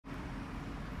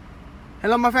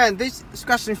Hello my friend, this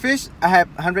scratching fish, I have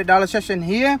 $100 session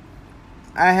here.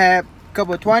 I have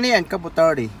couple 20 and couple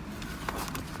 30.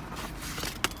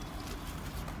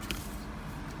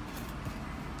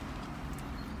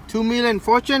 $2 million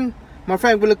fortune. My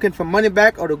friend, we're looking for money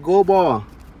back or the gold bar.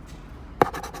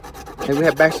 And we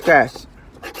have back scratch.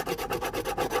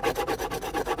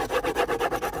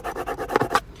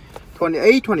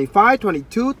 28, 25,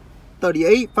 22,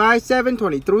 38, 5, 7,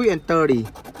 23, and 30.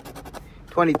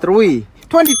 23.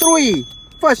 23!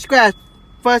 First scratch.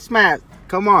 First smash.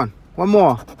 Come on. One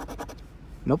more.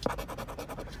 Nope.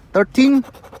 13,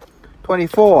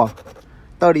 24,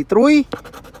 33,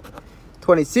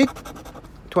 26,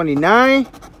 29,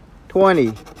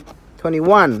 20,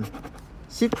 21,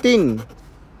 16,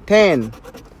 10,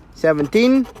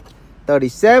 17,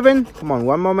 37. Come on,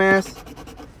 one more mass.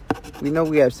 We know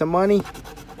we have some money.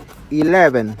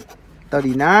 11,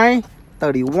 39,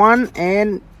 31,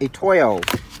 and a 12.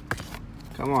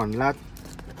 Come on, lot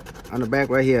on the back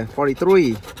right here.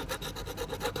 43.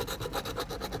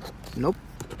 Nope.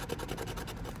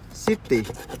 60.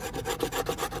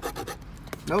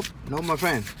 Nope, no, my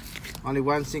friend. Only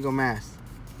one single mass.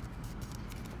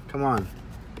 Come on.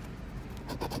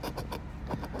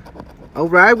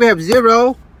 Alright, we have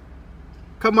 0.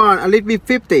 Come on, a little bit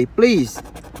 50, please.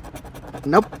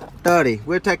 Nope, 30.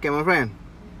 We'll take it, my friend.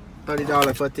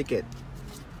 $30 per ticket.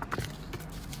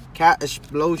 Cat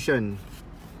explosion.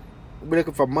 We're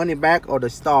looking for money back or the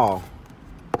star.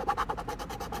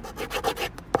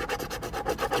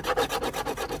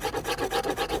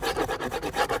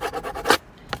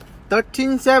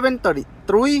 $13, $7,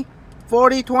 $33,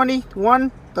 $40,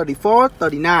 $21, $34,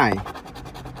 $39.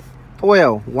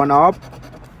 12, one off.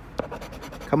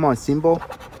 Come on, symbol.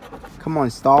 Come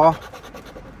on, star.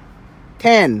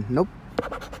 10, nope.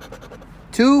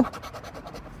 2,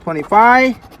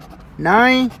 25,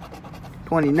 9,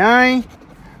 29,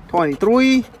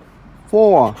 23,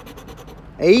 4,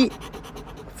 8,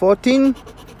 14,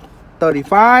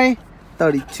 35,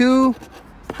 32,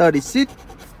 36,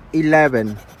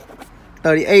 11,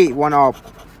 38, one off,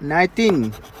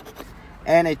 19,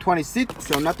 and a 26,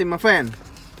 so nothing, my friend.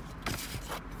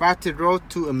 Fastest road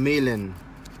to $1 million.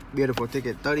 Beautiful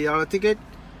ticket, $30 ticket.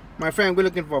 My friend, we're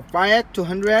looking for 5 to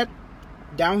 100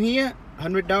 down here,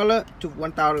 $100 to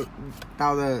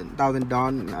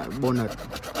 $1,000 bonus.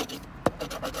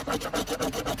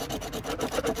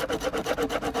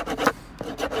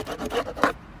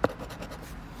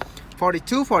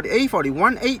 $42, $48,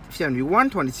 $41, $8, $71,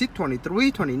 $26,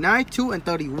 $23, $29, $2, and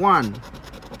 $31.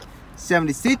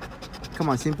 $76. Come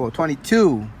on, simple.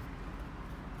 $22.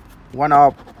 One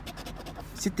up.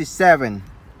 $67.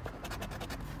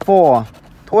 4.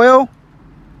 $12.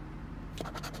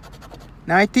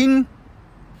 $19.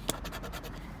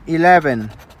 $11.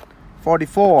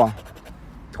 $44.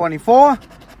 $24.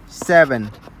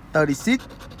 $7. $36.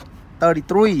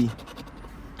 $33.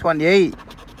 $28.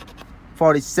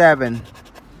 $47.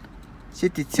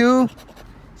 $62.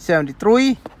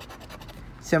 $73.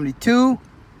 $72.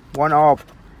 One off.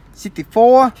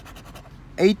 $64.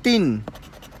 $18.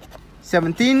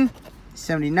 $17.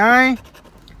 $79.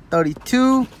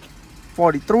 $32.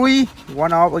 $43.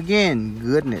 One off again.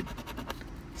 Goodness.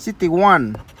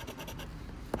 $61.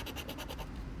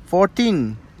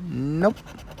 $14. Nope.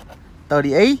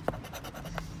 $38.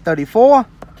 $34.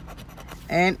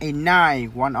 And a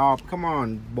 9. One off. Come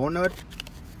on. Bonus.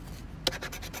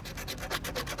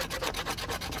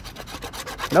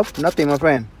 Nope. Nothing, my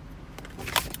friend.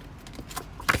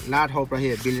 Not hope right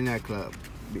here. Billionaire Club.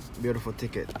 Beautiful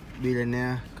ticket.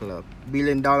 Billionaire Club. $1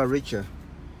 billion richer.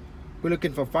 We're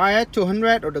looking for 5 to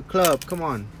 100 or the club. Come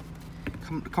on.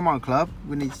 Come on, club.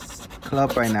 We need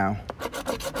club right now.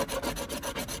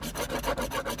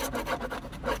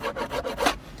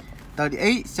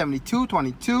 $38, $72,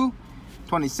 $22,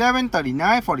 $27,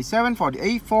 $39, $47,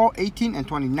 $48, $4, $18, and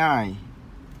 $29.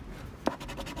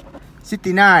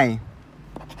 $69.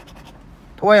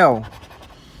 $12.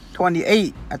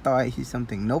 $28. I thought I hit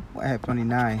something. Nope, I have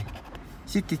 $29.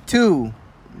 $62.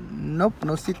 Nope,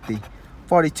 no $60.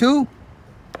 $42.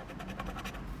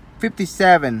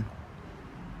 $57.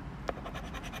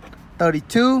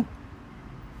 $32.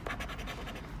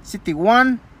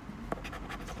 $61.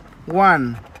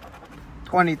 1.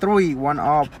 $23. One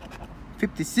off.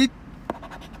 $56.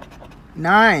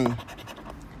 9.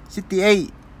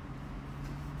 $68.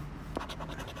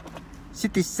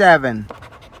 $67.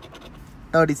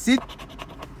 $36.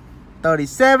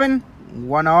 $37.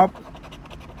 One off.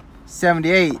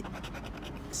 $78.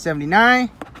 $79.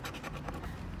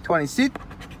 $26.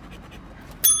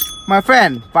 My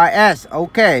friend, by S.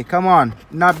 Okay, come on.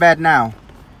 Not bad now.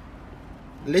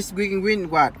 Let's we can win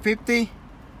what? 50,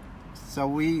 So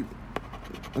we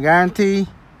guarantee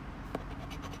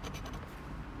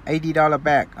 $80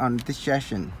 back on this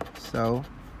session. So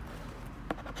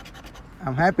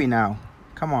I'm happy now.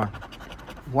 Come on,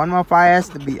 one more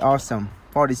 5S to be awesome.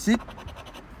 46,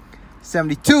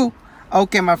 72.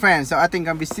 Okay, my friend, so I think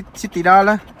I'm gonna be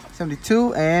 $60,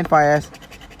 72 and 5S.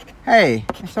 Hey,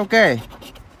 it's okay.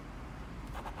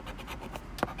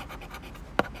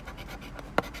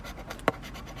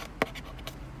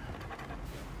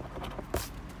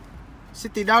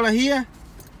 $60 here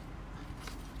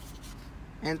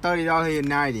and $30 here,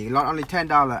 90. Lot only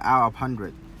 $10 out of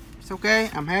 100. It's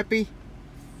okay, I'm happy.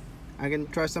 I can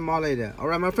try some more later.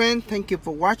 Alright, my friend, thank you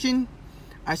for watching.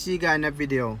 I see you guys in that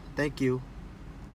video. Thank you.